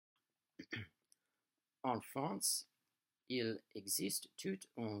En France, il existe toute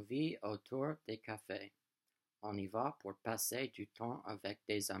une vie autour des cafés. On y va pour passer du temps avec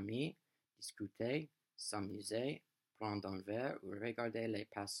des amis, discuter, s'amuser, prendre un verre ou regarder les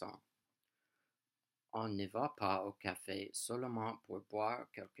passants. On ne va pas au café seulement pour boire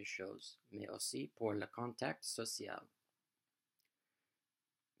quelque chose, mais aussi pour le contact social.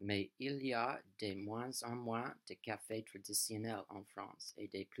 Mais il y a de moins en moins de cafés traditionnels en France et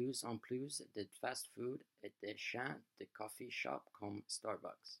de plus en plus de fast-food et de chaînes de coffee shop comme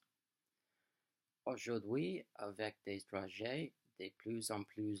Starbucks. Aujourd'hui, avec des trajets de plus en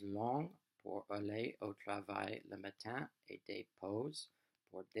plus longs pour aller au travail le matin et des pauses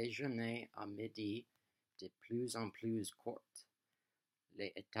pour déjeuner à midi de plus en plus courtes,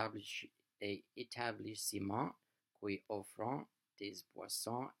 les établissements qui offrent des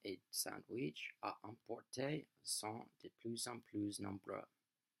boissons et sandwichs à emporter sont de plus en plus nombreux.